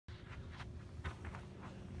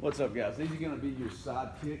What's up, guys? These are going to be your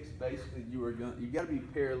side kicks. Basically, you got to be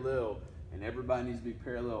parallel, and everybody needs to be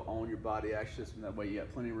parallel on your body axis, and that way you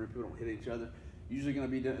got plenty of room. People don't hit each other. Usually going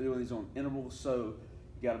to be doing these on intervals, so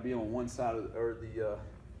you got to be on one side or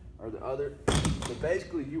the other. So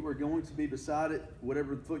basically, you are going to be beside it.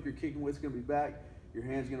 Whatever foot you're kicking with is going to be back. Your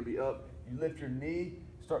hand's going to be up. You lift your knee,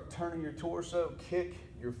 start turning your torso, kick.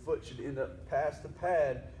 Your foot should end up past the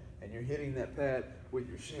pad, and you're hitting that pad with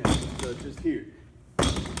your shin. So just here.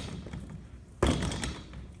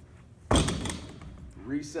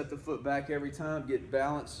 Reset the foot back every time, get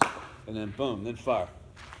balance, and then boom, then fire.